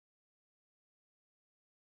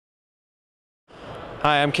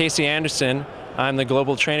Hi, I'm Casey Anderson. I'm the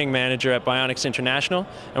Global Training Manager at BionX International,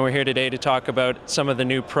 and we're here today to talk about some of the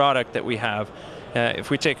new product that we have. If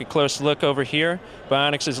we take a close look over here,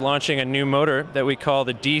 BionX is launching a new motor that we call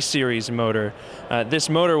the D Series motor. This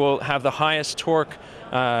motor will have the highest torque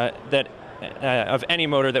of any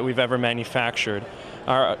motor that we've ever manufactured.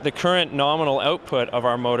 The current nominal output of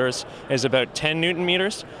our motors is about 10 Newton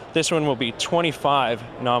meters. This one will be 25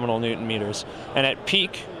 nominal Newton meters. And at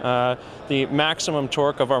peak, the maximum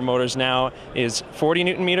torque of our motors now is 40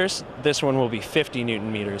 Newton meters. This one will be 50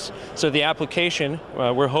 Newton meters. So the application,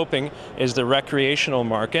 we're hoping, is the recreational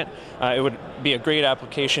market. It would be a great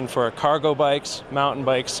application for cargo bikes, mountain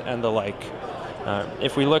bikes, and the like.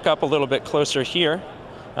 If we look up a little bit closer here,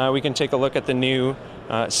 we can take a look at the new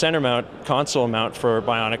center mount, console mount for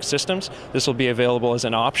BionX systems. This will be available as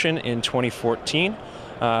an option in 2014.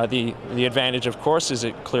 The advantage, of course, is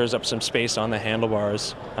it clears up some space on the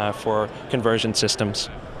handlebars for conversion systems.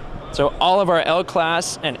 So all of our L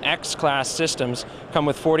Class and X Class systems come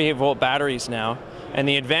with 48-volt batteries now. And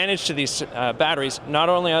the advantage to these batteries, not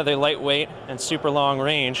only are they lightweight and super long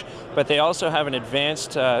range, but they also have an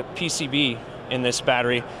advanced PCB in this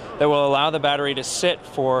battery that will allow the battery to sit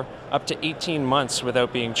for up to 18 months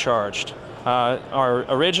without being charged. Our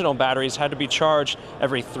original batteries had to be charged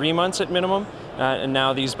every 3 months at minimum, and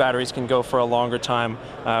now these batteries can go for a longer time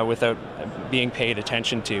without being paid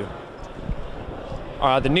attention to.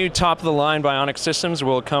 The new top-of-the-line BionX systems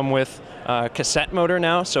will come with a cassette motor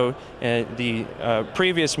now, so the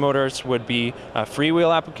previous motors would be a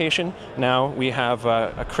freewheel application. Now we have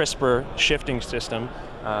a crisper shifting system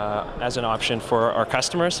as an option for our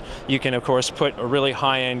customers. You can, of course, put a really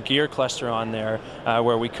high-end gear cluster on there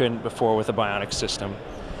where we couldn't before with a BionX system.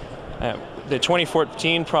 The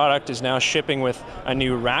 2014 product is now shipping with a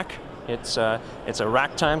new rack. It's a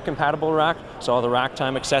rack time compatible rack, so all the rack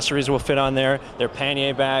time accessories will fit on there. Their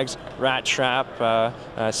pannier bags, rat trap,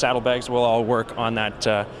 saddlebags will all work on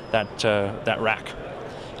that rack.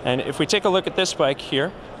 And if we take a look at this bike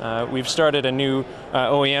here, we've started a new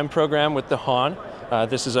OEM program with Dahon.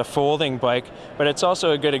 This is a folding bike, but it's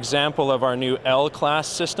also a good example of our new L Class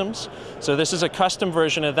systems. So this is a custom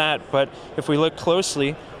version of that, but if we look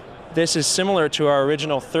closely, this is similar to our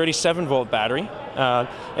original 37-volt battery,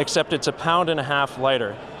 except it's 1.5 pounds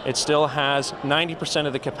lighter. It still has 90%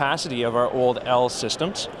 of the capacity of our old L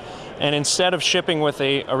systems. And instead of shipping with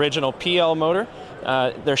a original PL motor,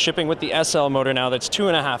 they're shipping with the SL motor now that's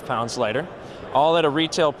 2.5 pounds lighter, all at a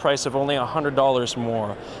retail price of only $100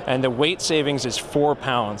 more. And the weight savings is 4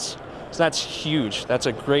 pounds. So that's huge. That's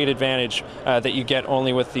a great advantage that you get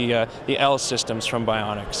only with the L systems from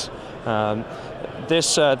BionX.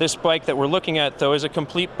 This bike that we're looking at, though, is a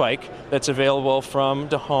complete bike that's available from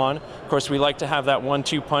Dahon. Of course, we like to have that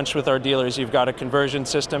 1-2 punch with our dealers. You've got a conversion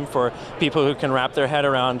system for people who can wrap their head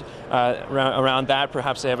around that.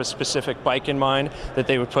 Perhaps they have a specific bike in mind that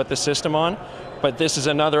they would put the system on. But this is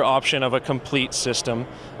another option of a complete system,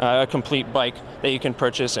 a complete bike that you can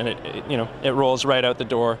purchase, and it rolls right out the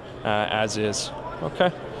door as is.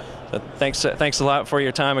 Okay. So thanks a lot for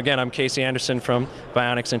your time. Again, I'm Casey Anderson from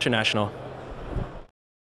BionX International.